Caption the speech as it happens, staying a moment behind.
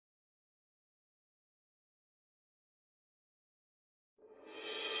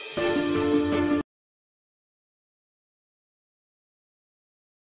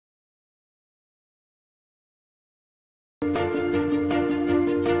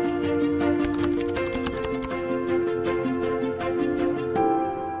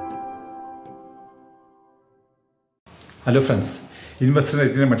Hello friends, Investor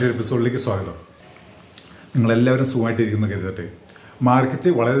Night material episode like Swagam. നിങ്ങളെല്ലാവരും സുഖമായിട്ടിരിക്കുന്നു കരുതട്ടെ. Market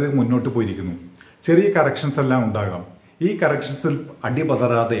വളരെ മുന്നോട്ട് പോയിരിക്കുന്നു. ചെറിയ കറക്ഷൻസ് എല്ലാം ഉണ്ടാകാം. ഈ കറക്ഷൻസിൽ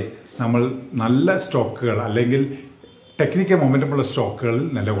അടിപതറാതെ നമ്മൾ നല്ല സ്റ്റോക്കുകൾ അല്ലെങ്കിൽ ടെക്നിക്കൽ മൊമെന്റമുള്ള സ്റ്റോക്കുകളിൽ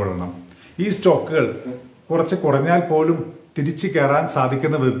നിലകൊള്ളണം. ഈ സ്റ്റോക്കുകൾ കുറച്ച് കുറഞ്ഞാൽ പോലും തിരിച്ചു കയറാൻ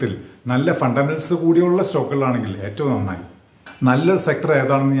സാധിക്കുന്ന വിധത്തിൽ നല്ല ഫണ്ടമെന്റൽസ് കൂടിയുള്ള സ്റ്റോക്കുകളാണെങ്കിൽ ഏറ്റവും നന്നായി. നല്ലൊരു സെക്ടർ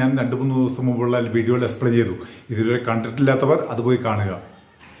ഏതാണെന്ന് ഞാൻ 2-3 ദിവസം മുമ്പുള്ള വീഡിയോയിൽ എക്സ്പ്ലെയിൻ ചെയ്തു. ഇതുവരെ കണ്ടിട്ടില്ലാത്തവർ അത് പോയി കാണുക.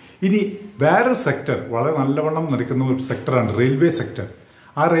 ഇനി വേറൊരു സെക്ടർ വളരെ നല്ലവണ്ണം നടക്കുന്ന ഒരു സെക്ടറാണ് റെയിൽവേ സെക്ടർ.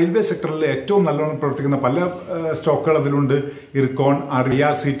 ആ റെയിൽവേ സെക്ടറിൽ ഏറ്റവും നല്ലവണ്ണം പ്രവർത്തിക്കുന്ന പല സ്റ്റോക്കുകൾ അതിലുണ്ട്. ഇർകോൺ,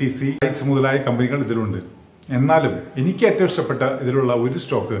 IRCTC, റൈറ്റ്സ് മുതലായ കമ്പനികൾ ഇതിലുണ്ട്. എന്നാലും എനിക്ക് ഏറ്റവും ഇഷ്ടപ്പെട്ട ഇതിലുള്ള ഒരു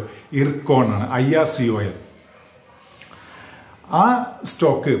സ്റ്റോക്ക് ഇർകോൺ ആണ്, IRCON. ആ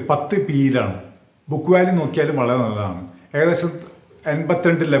സ്റ്റോക്ക് 10 PE-യിലാണ്. ബുക്ക് വാല്യൂ നോക്കിയാലും വളരെ നല്ലതാണ്. ഏകദേശം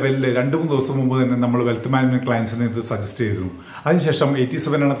 82 ലെവലിൽ 2-3 ദിവസം മുമ്പ് തന്നെ നമ്മൾ വെൽത്ത് മാനേജ്മെന്റ് ക്ലയൻസിന് ഇത് സജസ്റ്റ് ചെയ്തിരുന്നു. അതിനുശേഷം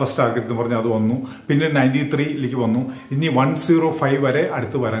 87 ആണ് ഫസ്റ്റ് ടാർഗറ്റ് എന്ന് പറഞ്ഞാൽ അത് വന്നു. പിന്നെ 93ലേക്ക് വന്നു. ഇനി 105 വരെ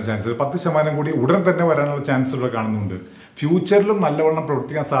അടുത്ത് വരാൻ ചാൻസ്, 10% കൂടി ഉടൻ തന്നെ വരാനുള്ള ചാൻസ് ഇവിടെ കാണുന്നുണ്ട്. ഫ്യൂച്ചറിലും നല്ലവണ്ണം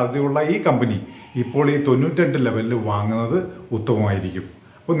പ്രവർത്തിക്കാൻ സാധ്യതയുള്ള ഈ കമ്പനി ഇപ്പോൾ ഈ 92 ലെവലിൽ വാങ്ങുന്നത് ഉത്തമമായിരിക്കും.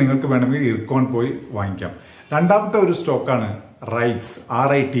 അപ്പോൾ നിങ്ങൾക്ക് വേണമെങ്കിൽ ഇർകോൺ പോയി വാങ്ങിക്കാം. രണ്ടാമത്തെ ഒരു സ്റ്റോക്കാണ് റൈറ്റ്സ്,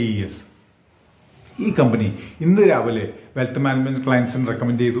 RITES. ഈ കമ്പനി ഇന്ന് രാവിലെ വെൽത്ത് മാനേജ്മെന്റ് ക്ലയൻസിന്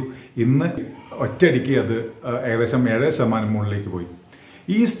റെക്കമെൻഡ് ചെയ്തു. ഇന്ന് ഒറ്റയടിക്ക് അത് ഏകദേശം 7% മുകളിലേക്ക് പോയി.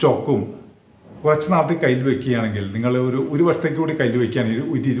 ഈ സ്റ്റോക്കും കുറച്ച് നാളത്തേക്ക് കയ്യിൽ വെക്കുകയാണെങ്കിൽ, നിങ്ങൾ ഒരു വർഷത്തേക്ക് കൂടി കയ്യിൽ വയ്ക്കുകയാണെങ്കിൽ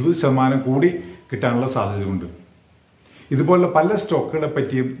 20% കൂടി കിട്ടാനുള്ള സാധ്യതയുണ്ട്. ഇതുപോലുള്ള പല സ്റ്റോക്കുകളെ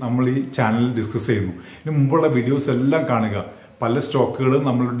പറ്റിയും നമ്മൾ ഈ ചാനലിൽ ഡിസ്കസ് ചെയ്യുന്നു. ഇതിന് മുമ്പുള്ള വീഡിയോസ് എല്ലാം കാണുക. പല സ്റ്റോക്കുകളും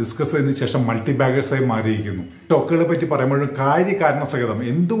നമ്മൾ ഡിസ്കസ് ചെയ്തതിനു ശേഷം മൾട്ടി ബാഗേഴ്സായി മാറിയിരിക്കുന്നു. സ്റ്റോക്കുകളെ പറ്റി പറയുമ്പോഴും കാരണസഹിതം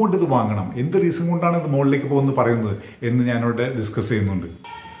എന്തുകൊണ്ട് ഇത് വാങ്ങണം, എന്ത് റീസൺ കൊണ്ടാണ് ഇത് മുകളിലേക്ക് പോകുന്നത് പറയുന്നത് എന്ന് ഞാനിവിടെ ഡിസ്കസ് ചെയ്യുന്നുണ്ട്.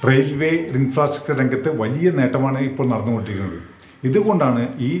 റെയിൽവേ ഇൻഫ്രാസ്ട്രക്ചർ രംഗത്ത് വലിയ നേട്ടമാണ് ഇപ്പോൾ നടന്നുകൊണ്ടിരിക്കുന്നത്. ഇതുകൊണ്ടാണ്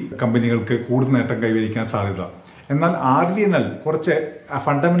ഈ കമ്പനികൾക്ക് കൂടുതൽ നേട്ടം കൈവരിക്കാൻ സാധ്യത. എന്നാൽ RVNL കുറച്ച്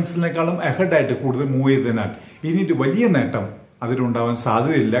ഫണ്ടമെന്റൽസിനേക്കാളും അഹെഡായിട്ട് കൂടുതൽ മൂവ് ചെയ്തതിനാൽ ഇനി വലിയ നേട്ടം അതിലുണ്ടാവാൻ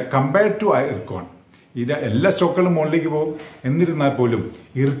സാധ്യതയില്ല കമ്പയർഡ് ടു ഇർകോൺ. ഇത് എല്ലാ സ്റ്റോക്കുകളും മുകളിലേക്ക് പോകും. എന്നിരുന്നാൽ പോലും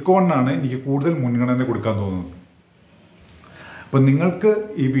ഇർകോണിനാണ് എനിക്ക് കൂടുതൽ മുൻഗണന കൊടുക്കാൻ തോന്നുന്നത്. അപ്പോൾ നിങ്ങൾക്ക്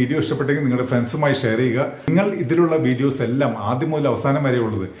ഈ വീഡിയോ ഇഷ്ടപ്പെട്ടെങ്കിൽ നിങ്ങളുടെ ഫ്രണ്ട്സുമായി ഷെയർ ചെയ്യുക. നിങ്ങൾ ഇതിലുള്ള വീഡിയോസ് എല്ലാം ആദ്യം മുതൽ അവസാനം വരെ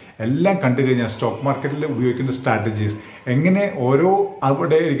ഉള്ളത് എല്ലാം കണ്ടു കഴിഞ്ഞാൽ സ്റ്റോക്ക് മാർക്കറ്റിൽ ഉപയോഗിക്കുന്ന സ്ട്രാറ്റജീസ്, എങ്ങനെ ഓരോ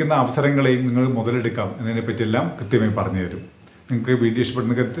അവിടെ ഇരിക്കുന്ന അവസരങ്ങളെയും നിങ്ങൾ മുതലെടുക്കാം എന്നതിനെ പറ്റിയെല്ലാം കൃത്യമായി പറഞ്ഞു തരും. നിങ്ങൾക്ക് വീഡിയോ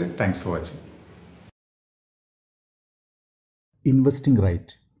ഇഷ്ടപ്പെടുന്ന കരുത്ത്. Thanks for watching. Investing right.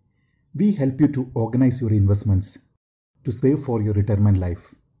 We help you to organize your investments to save for your retirement life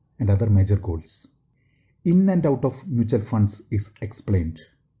and other major goals. In and out of mutual funds is explained.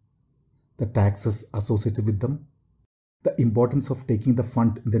 The taxes associated with them, the importance of taking the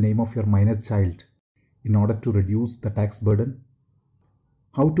fund in the name of your minor child in order to reduce the tax burden,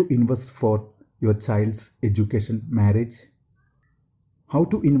 how to invest for your child's education, marriage, how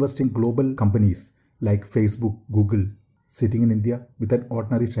to invest in global companies like Facebook, Google, sitting in India with an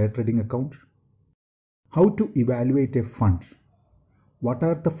ordinary share trading account, how to evaluate a fund, what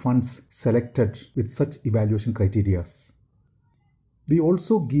are the funds selected with such evaluation criteria. We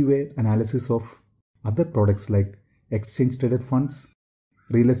also give an analysis of other products like exchange traded funds,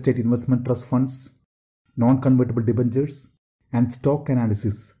 real estate investment trust funds, non-convertible debentures, and stock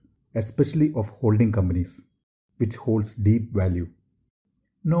analysis, especially of holding companies, which holds deep value.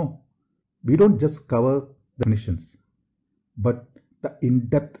 No, we don't just cover the definitions, but the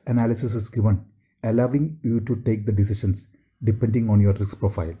in-depth analysis is given, allowing you to take the decisions depending on your risk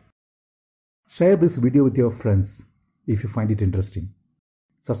profile. Share this video with your friends if you find it interesting.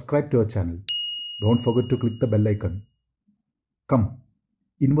 Subscribe to our channel. Don't forget to click the bell icon. Come,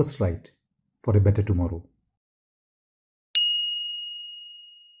 invest right for a better tomorrow.